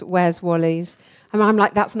Where's Wally's. And I'm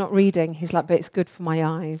like, that's not reading. He's like, but it's good for my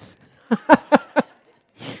eyes.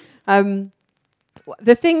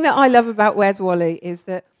 The thing that I love about Where's Wally is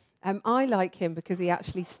that I like him because he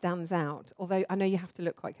actually stands out. Although I know you have to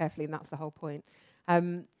look quite carefully, and that's the whole point.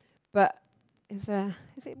 But is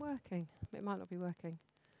it working? It might not be working.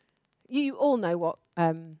 You all know what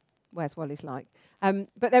Where's Wally's like.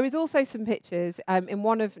 But there is also some pictures in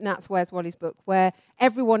one of Nat's Where's Wally's book where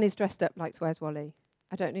everyone is dressed up like Where's Wally.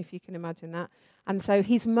 I don't know if you can imagine that. And so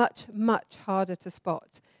he's much, much harder to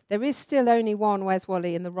spot. There is still only one Where's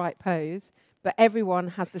Wally in the right pose, but everyone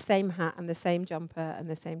has the same hat and the same jumper and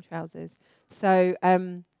the same trousers. So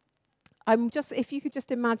if you could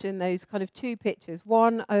just imagine those kind of two pictures,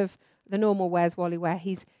 one of the normal Where's Wally where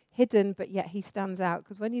he's hidden but yet he stands out,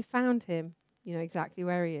 because when you found him, you know exactly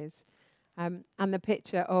where he is. And the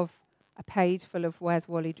picture of a page full of Where's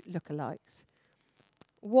Wally lookalikes.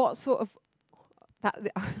 What sort of...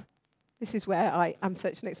 This is where I am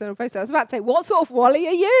such an external process. I was about to say, what sort of Wally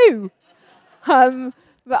are you?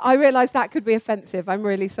 But I realised that could be offensive. I'm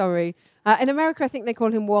really sorry. In America, I think they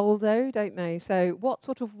call him Waldo, don't they? So what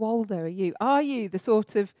sort of Waldo are you? Are you the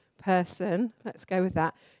sort of person, let's go with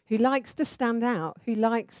that, who likes to stand out, who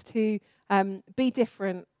likes to be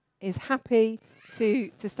different, is happy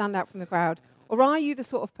to stand out from the crowd? Or are you the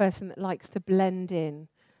sort of person that likes to blend in?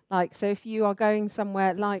 Like, so if you are going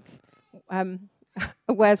somewhere like a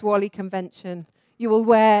Where's Wally convention, you will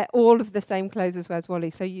wear all of the same clothes as Where's Wally,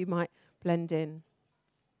 so you might blend in.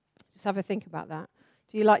 Just have a think about that.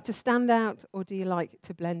 Do you like to stand out or do you like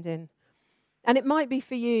to blend in? And it might be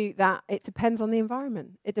for you that it depends on the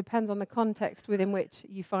environment. It depends on the context within which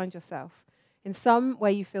you find yourself. In some,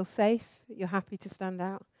 where you feel safe, you're happy to stand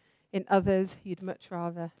out. In others, you'd much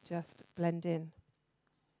rather just blend in.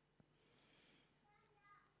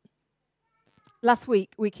 Last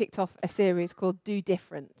week, we kicked off a series called Do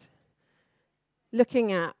Different,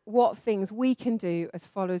 looking at what things we can do as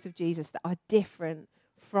followers of Jesus that are different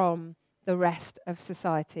from the rest of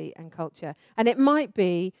society and culture. And it might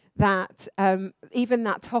be that even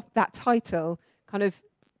that title kind of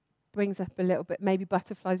brings up a little bit, maybe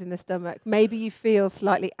butterflies in the stomach. Maybe you feel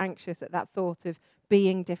slightly anxious at that thought of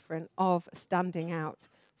being different, of standing out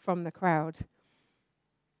from the crowd.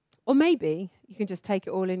 Or maybe you can just take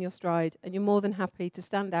it all in your stride and you're more than happy to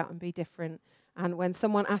stand out and be different. And when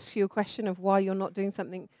someone asks you a question of why you're not doing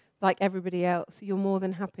something like everybody else, you're more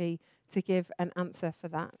than happy to give an answer for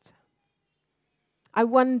that. I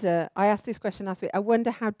asked this question last week, I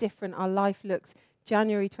wonder how different our life looks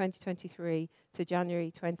January 2023 to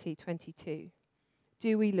January 2022.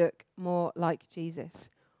 Do we look more like Jesus?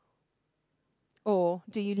 Or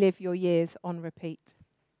do you live your years on repeat?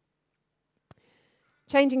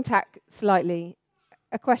 Changing tack slightly,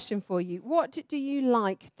 a question for you. What do you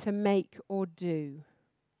like to make or do?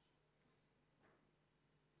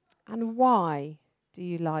 And why do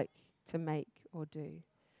you like to make or do?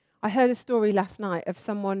 I heard a story last night of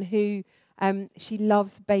someone who she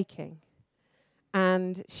loves baking.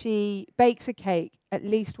 And she bakes a cake at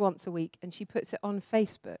least once a week and she puts it on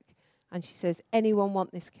Facebook. And she says, anyone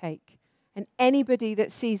want this cake? And anybody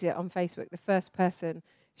that sees it on Facebook, the first person,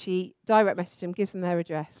 she direct messages them, gives them their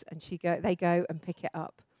address, and they go and pick it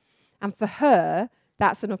up. And for her,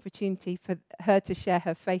 that's an opportunity for her to share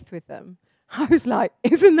her faith with them. I was like,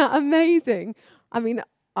 isn't that amazing? I mean,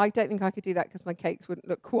 I don't think I could do that because my cakes wouldn't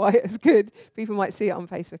look quite as good. People might see it on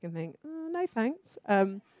Facebook and think, oh, no thanks.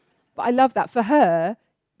 But I love that. For her,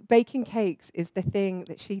 baking cakes is the thing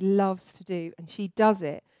that she loves to do, and she does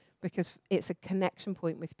it because it's a connection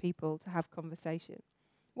point with people to have conversation.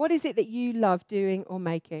 What is it that you love doing or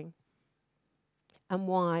making? And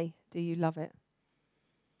why do you love it?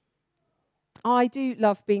 I do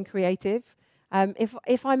love being creative.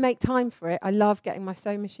 If I make time for it, I love getting my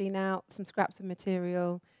sewing machine out, some scraps of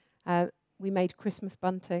material. We made Christmas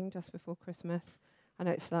bunting just before Christmas. I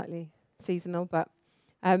know it's slightly seasonal, but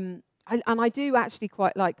I do actually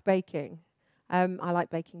quite like baking. I like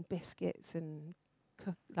baking biscuits and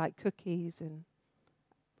cookies, and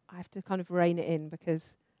I have to kind of rein it in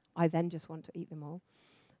because I then just want to eat them all.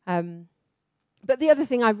 But the other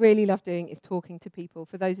thing I really love doing is talking to people.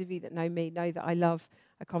 For those of you that know me, know that I love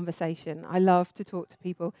a conversation. I love to talk to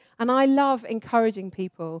people. And I love encouraging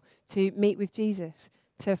people to meet with Jesus,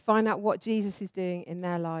 to find out what Jesus is doing in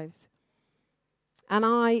their lives. And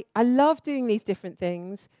I love doing these different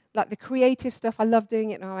things, like the creative stuff. I love doing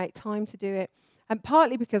it and I make time to do it. And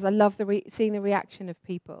partly because I love seeing the reaction of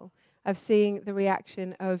people, of seeing the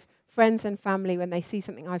reaction of friends and family when they see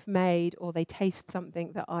something I've made or they taste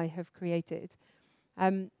something that I have created.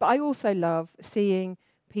 But I also love seeing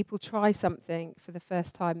people try something for the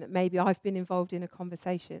first time, that maybe I've been involved in a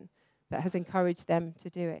conversation that has encouraged them to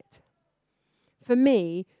do it. For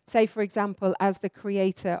me, say for example, as the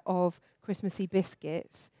creator of Christmassy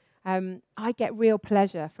biscuits, I get real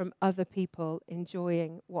pleasure from other people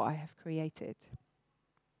enjoying what I have created.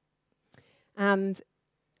 And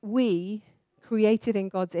we, created in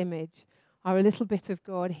God's image, are a little bit of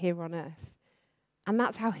God here on earth. And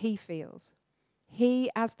that's how he feels. He,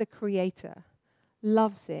 as the creator,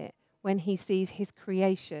 loves it when he sees his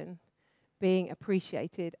creation being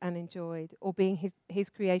appreciated and enjoyed, or being his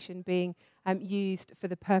creation being used for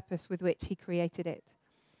the purpose with which he created it.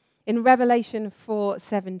 In Revelation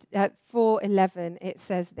 4:11, it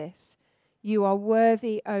says this: "You are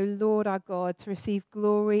worthy, O Lord our God, to receive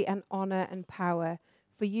glory and honor and power,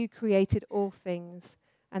 for you created all things,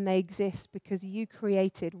 and they exist because you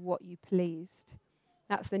created what you pleased."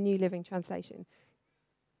 That's the New Living Translation.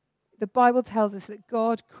 The Bible tells us that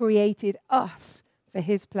God created us for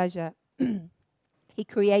his pleasure. He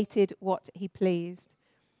created what he pleased.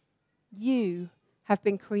 You have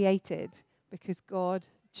been created because God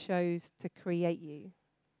chose to create you.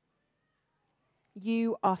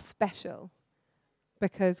 You are special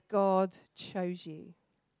because God chose you.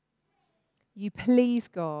 You please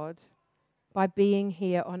God by being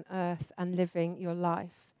here on earth and living your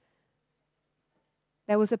life.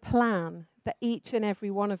 There was a plan that each and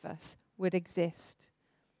every one of us would exist.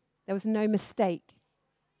 There was no mistake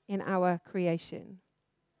in our creation.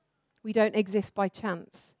 We don't exist by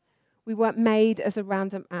chance. We weren't made as a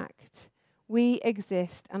random act. We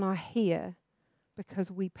exist and are here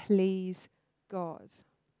because we please God.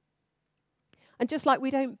 And just like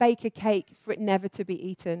we don't bake a cake for it never to be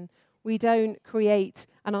eaten, we don't create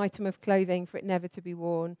an item of clothing for it never to be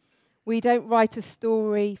worn, we don't write a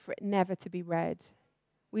story for it never to be read,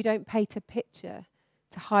 we don't paint a picture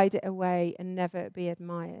to hide it away and never be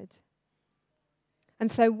admired.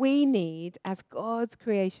 And so we need, as God's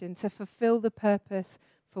creation, to fulfill the purpose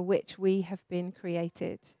for which we have been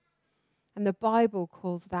created. And the Bible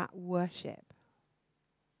calls that worship.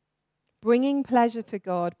 Bringing pleasure to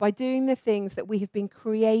God by doing the things that we have been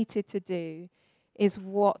created to do is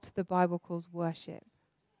what the Bible calls worship.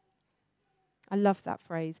 I love that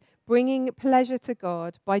phrase. Bringing pleasure to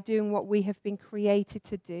God by doing what we have been created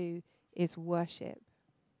to do is worship.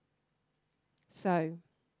 So,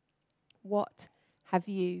 what have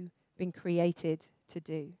you been created to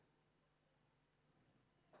do?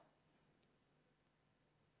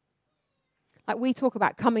 Like we talk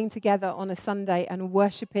about coming together on a Sunday and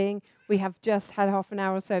worshipping. We have just had half an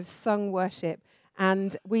hour or so of sung worship,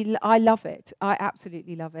 and I love it. I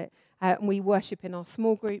absolutely love it. We worship in our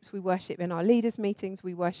small groups. We worship in our leaders' meetings.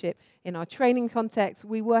 We worship in our training context.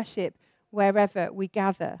 We worship wherever we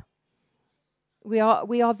gather. We are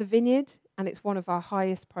the vineyard, and it's one of our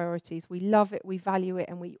highest priorities. We love it, we value it,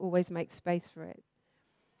 and we always make space for it.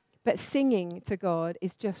 But singing to God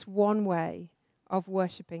is just one way of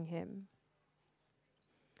worshipping him.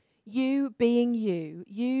 You being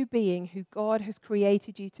who God has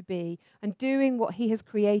created you to be, and doing what he has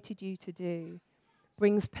created you to do,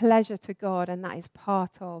 brings pleasure to God, and that is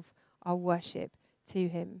part of our worship to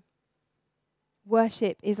him.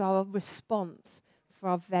 Worship is our response for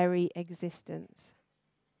our very existence.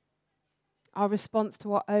 Our response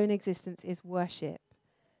to our own existence is worship.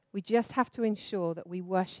 We just have to ensure that we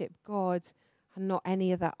worship God and not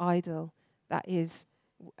any other idol that is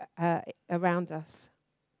around us.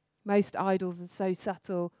 Most idols are so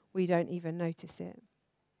subtle, we don't even notice it.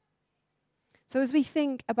 So as we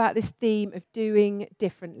think about this theme of doing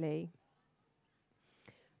differently,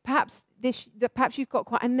 perhaps you've got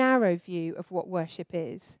quite a narrow view of what worship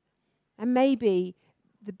is. And maybe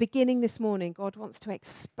the beginning this morning, God wants to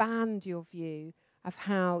expand your view of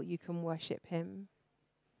how you can worship him.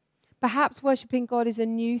 Perhaps worshiping God is a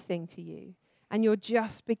new thing to you, and you're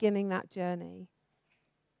just beginning that journey.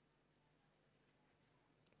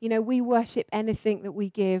 You know, we worship anything that we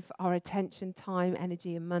give our attention, time,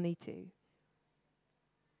 energy, and money to.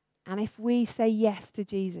 And if we say yes to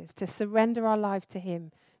Jesus, to surrender our life to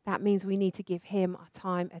him, that means we need to give him our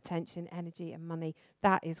time, attention, energy, and money.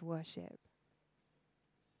 That is worship.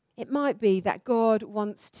 It might be that God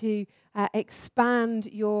wants to expand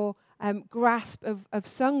your grasp of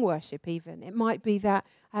sung worship even. It might be that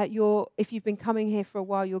if you've been coming here for a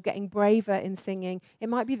while, you're getting braver in singing. It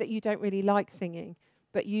might be that you don't really like singing,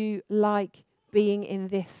 but you like being in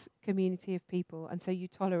this community of people, and so you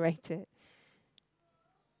tolerate it.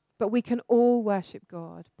 But we can all worship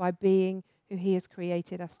God by being who he has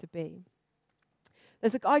created us to be.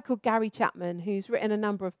 There's a guy called Gary Chapman who's written a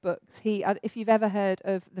number of books. If you've ever heard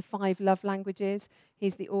of the 5 love languages,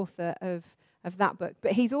 he's the author of of that book.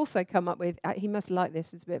 But he's also come up with, he must like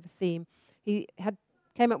this as a bit of a theme. He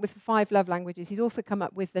came up with the 5 love languages. He's also come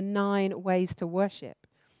up with the 9 ways to worship.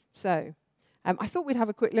 So I thought we'd have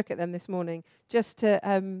a quick look at them this morning, just to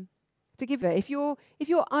give it. If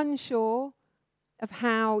you're unsure of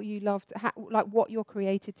how you love, like what you're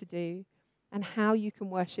created to do, and how you can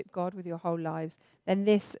worship God with your whole lives, then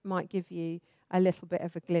this might give you a little bit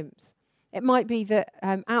of a glimpse. It might be that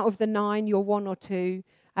out of the 9, you're 1 or 2.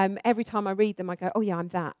 Every time I read them, I go, oh yeah, I'm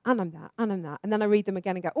that, and I'm that, and I'm that. And then I read them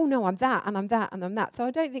again and go, oh no, I'm that, and I'm that, and I'm that. So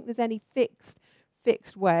I don't think there's any fixed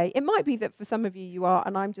way. It might be that for some of you, you are,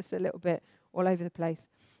 and I'm just a little bit all over the place.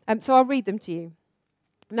 So I'll read them to you.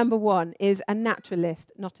 Number 1 is a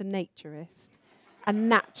naturalist, not a naturist. A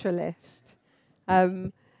naturalist.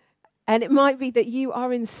 And it might be that you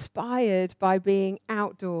are inspired by being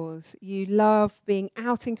outdoors. You love being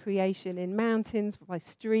out in creation, in mountains, by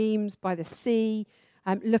streams, by the sea,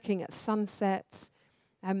 looking at sunsets.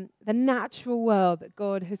 The natural world that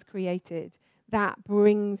God has created, that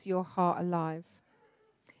brings your heart alive.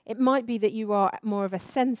 It might be that you are more of a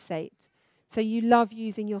sensate, so you love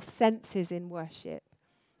using your senses in worship.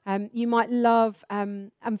 You might love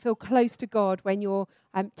and feel close to God when you're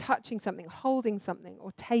touching something, holding something,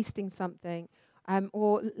 or tasting something,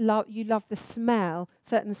 or you love the smell,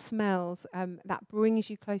 certain smells that brings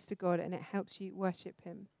you close to God and it helps you worship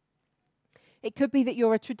Him. It could be that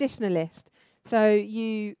you're a traditionalist, so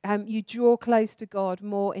you draw close to God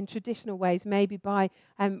more in traditional ways, maybe by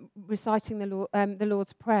reciting the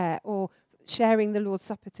Lord's Prayer or sharing the Lord's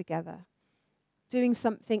Supper together. Doing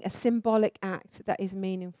something, a symbolic act that is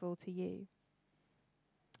meaningful to you.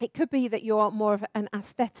 It could be that you're more of an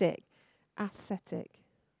ascetic. I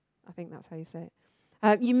think that's how you say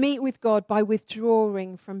it. You meet with God by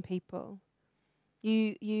withdrawing from people.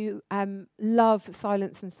 You love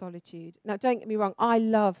silence and solitude. Now, don't get me wrong, I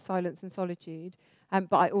love silence and solitude,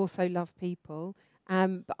 but I also love people.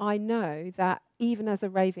 But I know that even as a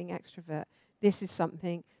raving extrovert, this is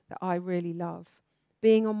something that I really love.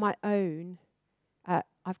 Being on my own,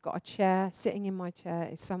 I've got a chair. Sitting in my chair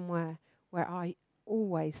is somewhere where I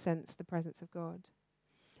always sense the presence of God.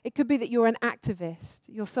 It could be that you're an activist.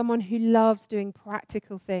 You're someone who loves doing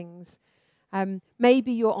practical things.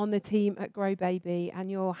 Maybe you're on the team at Grow Baby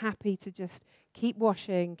and you're happy to just keep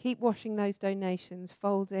washing those donations,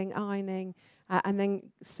 folding, ironing, and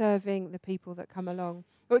then serving the people that come along.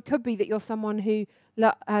 Or it could be that you're someone who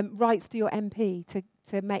writes to your MP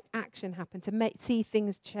to make action happen, to see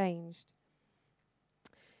things changed.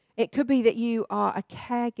 It could be that you are a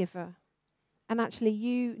caregiver, and actually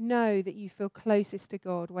you know that you feel closest to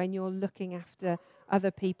God when you're looking after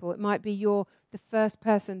other people. It might be you're the first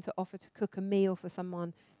person to offer to cook a meal for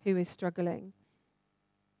someone who is struggling.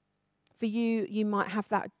 For you, you might have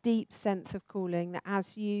that deep sense of calling that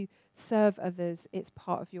as you serve others, it's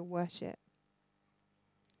part of your worship.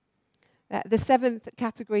 The 7th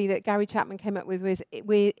category that Gary Chapman came up with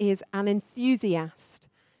is an enthusiast.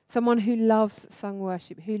 Someone who loves sung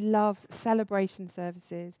worship, who loves celebration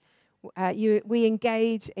services. We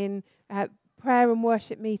engage in prayer and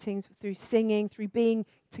worship meetings through singing, through being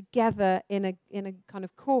together in a kind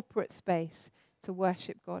of corporate space to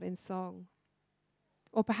worship God in song.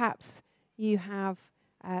 Or perhaps you have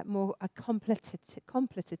more a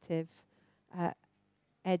contemplative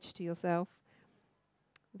edge to yourself,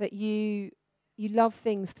 that you love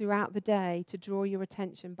things throughout the day to draw your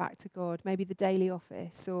attention back to God, maybe the daily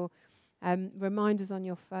office or reminders on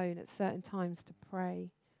your phone at certain times to pray.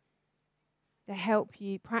 That help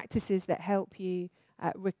you, practices that help you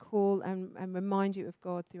recall and remind you of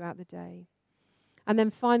God throughout the day. And then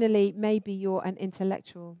finally, maybe you're an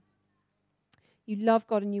intellectual. You love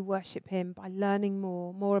God and you worship Him by learning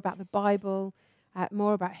more about the Bible,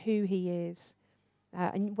 more about who He is.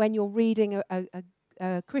 And when you're reading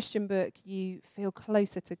a Christian book, you feel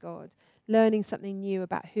closer to God, learning something new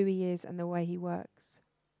about who He is and the way He works.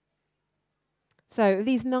 So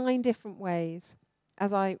these 9 different ways,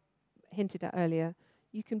 as I hinted at earlier,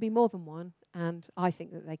 you can be more than one, and I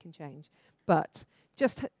think that they can change. But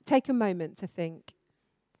just take a moment to think,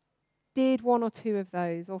 did 1 or 2 of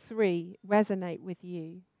those, or 3, resonate with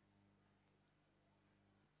you?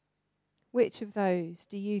 Which of those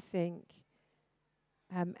do you think,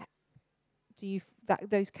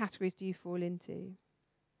 those categories do you fall into?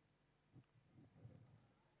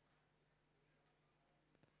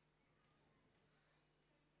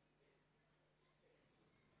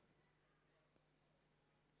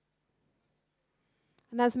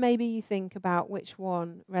 And as maybe you think about which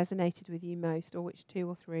one resonated with you most, or which 2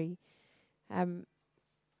 or 3,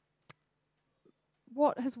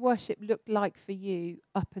 what has worship looked like for you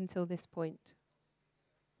up until this point?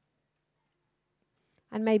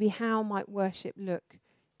 And maybe how might worship look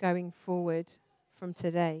going forward from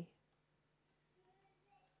today?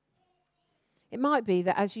 It might be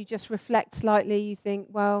that as you just reflect slightly, you think,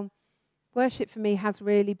 well, worship for me has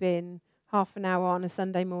really been half an hour on a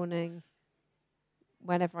Sunday morning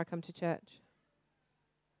whenever I come to church.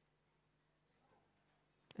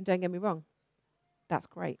 And don't get me wrong, that's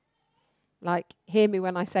great. Like, hear me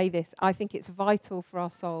when I say this. I think it's vital for our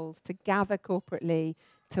souls to gather corporately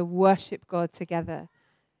to worship God together.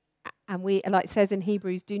 And we, like it says in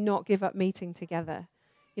Hebrews, do not give up meeting together.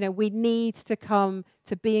 You know, we need to come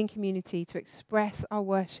to be in community to express our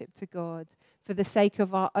worship to God for the sake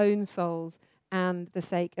of our own souls and the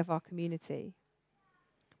sake of our community.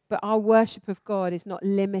 But our worship of God is not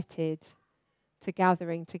limited to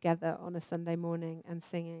gathering together on a Sunday morning and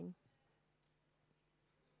singing.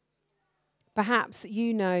 Perhaps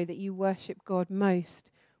you know that you worship God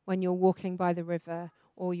most when you're walking by the river,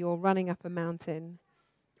 or you're running up a mountain,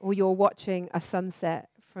 or you're watching a sunset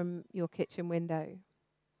from your kitchen window.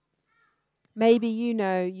 Maybe you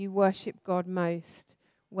know you worship God most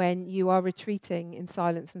when you are retreating in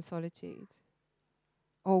silence and solitude,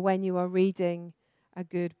 or when you are reading a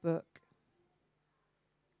good book.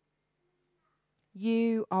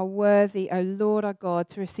 You are worthy, O Lord our God,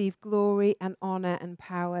 to receive glory and honor and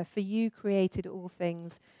power, for you created all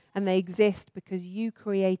things, and they exist because you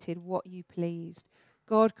created what you pleased.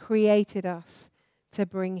 God created us to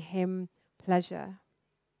bring him pleasure.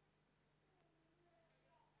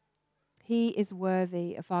 He is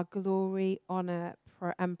worthy of our glory, honor,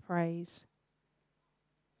 and praise.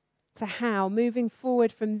 So how, moving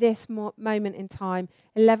forward from this moment in time,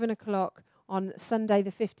 11 o'clock on Sunday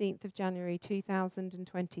the 15th of January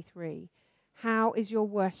 2023, how is your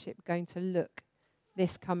worship going to look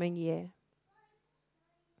this coming year?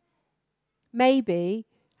 Maybe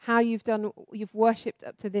how you've worshipped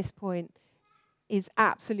up to this point is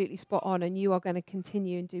absolutely spot on, and you are going to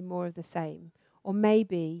continue and do more of the same. Or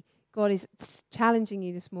maybe God is challenging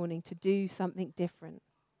you this morning to do something different,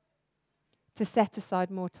 to set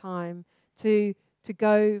aside more time, to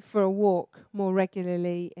go for a walk more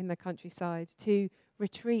regularly in the countryside, to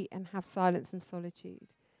retreat and have silence and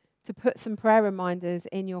solitude, to put some prayer reminders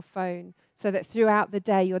in your phone so that throughout the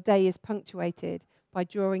day, your day is punctuated by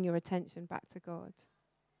drawing your attention back to God.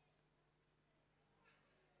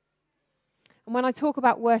 And when I talk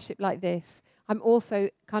about worship like this, I'm also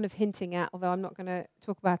kind of hinting at, although I'm not going to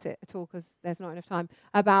talk about it at all because there's not enough time,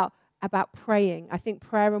 about praying. I think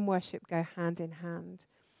prayer and worship go hand in hand.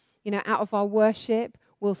 You know, out of our worship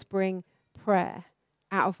will spring prayer.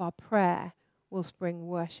 Out of our prayer will spring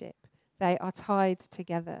worship. They are tied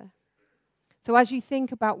together. So as you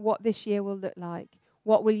think about what this year will look like,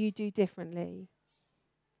 what will you do differently?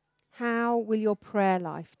 How will your prayer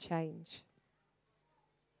life change?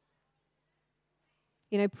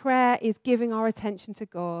 You know, prayer is giving our attention to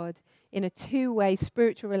God in a two-way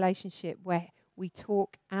spiritual relationship where we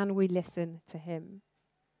talk and we listen to him.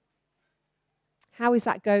 How is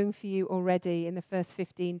that going for you already in the first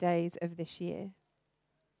 15 days of this year?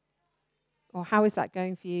 Or how is that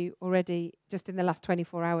going for you already just in the last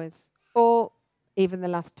 24 hours? Or even the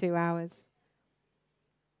last 2 hours?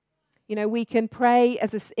 You know, we can pray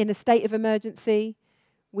in a state of emergency.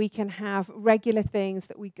 We can have regular things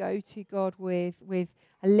that we go to God with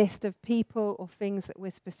a list of people or things that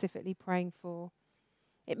we're specifically praying for.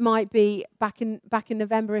 It might be back in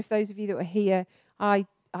November, if those of you that were here, I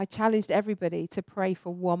challenged everybody to pray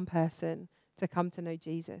for one person to come to know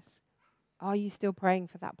Jesus. Are you still praying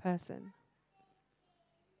for that person?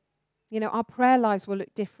 You know, our prayer lives will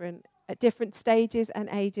look different at different stages and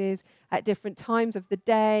ages, at different times of the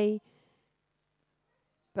day.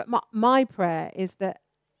 But my prayer is that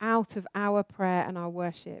out of our prayer and our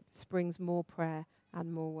worship springs more prayer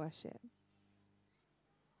and more worship.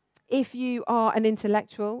 If you are an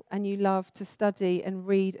intellectual and you love to study and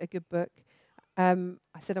read a good book, I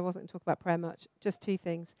said I wasn't going to talk about prayer much, just two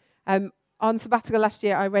things. On sabbatical last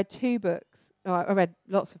year, I read 2 books. No, I read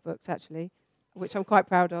lots of books, actually, which I'm quite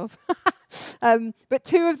proud of. But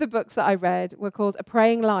 2 of the books that I read were called A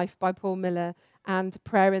Praying Life by Paul Miller and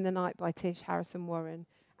Prayer in the Night by Tish Harrison Warren.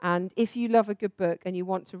 And if you love a good book and you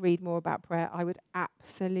want to read more about prayer, I would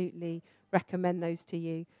absolutely recommend those to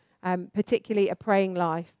you. Particularly A Praying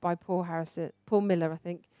Life by Paul Miller, I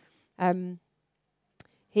think.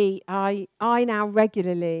 I now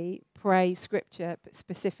regularly pray scripture, but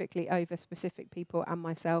specifically over specific people and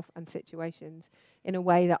myself and situations in a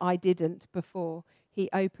way that I didn't before. He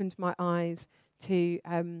opened my eyes to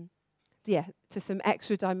some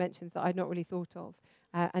extra dimensions that I'd not really thought of,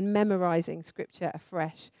 and memorizing scripture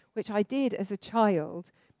afresh, which I did as a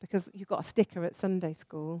child because you got a sticker at Sunday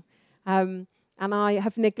school. And And I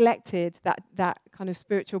have neglected that kind of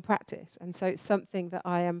spiritual practice. And so it's something that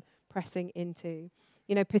I am pressing into.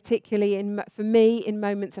 You know, particularly for me, in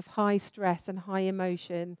moments of high stress and high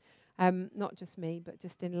emotion, not just me, but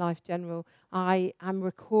just in life general, I am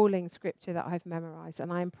recalling scripture that I've memorized,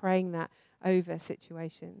 and I am praying that over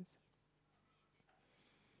situations.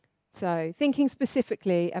 So thinking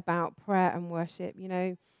specifically about prayer and worship, you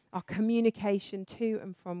know, our communication to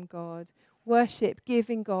and from God, worship,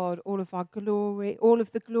 giving God all of our glory, all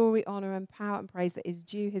of the glory, honor, and power and praise that is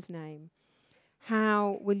due his name.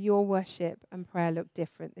 How will your worship and prayer look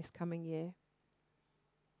different this coming year?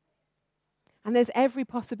 And there's every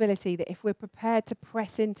possibility that if we're prepared to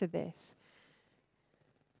press into this,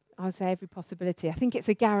 I'll say every possibility, I think it's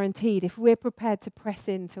a guaranteed. If we're prepared to press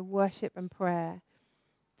into worship and prayer,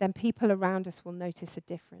 then people around us will notice a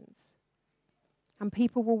difference. And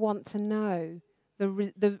people will want to know the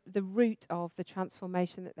root of the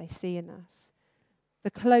transformation that they see in us.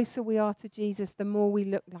 The closer we are to Jesus, the more we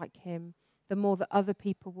look like him, the more that other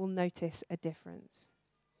people will notice a difference.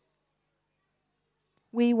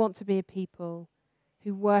 We want to be a people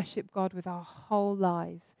who worship God with our whole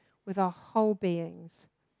lives, with our whole beings.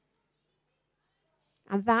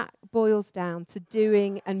 And that boils down to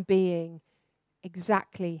doing and being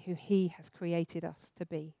exactly who he has created us to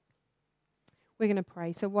be. We're going to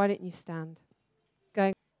pray, so why don't you stand?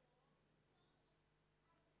 Going.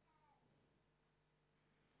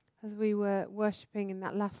 As we were worshipping in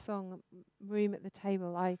that last song, Room at the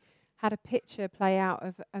Table, I had a picture play out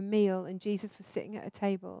of a meal, and Jesus was sitting at a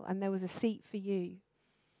table, and there was a seat for you,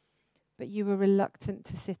 but you were reluctant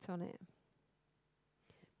to sit on it.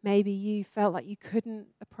 Maybe you felt like you couldn't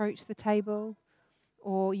approach the table,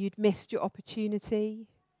 or you'd missed your opportunity.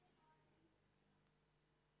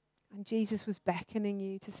 And Jesus was beckoning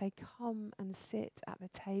you to say, come and sit at the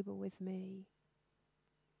table with me.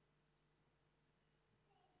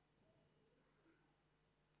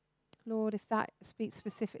 Lord, if that speaks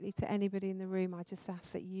specifically to anybody in the room, I just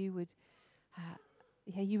ask that you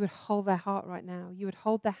would hold their heart right now. You would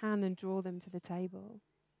hold their hand and draw them to the table.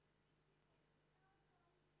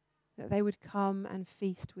 That they would come and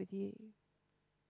feast with you.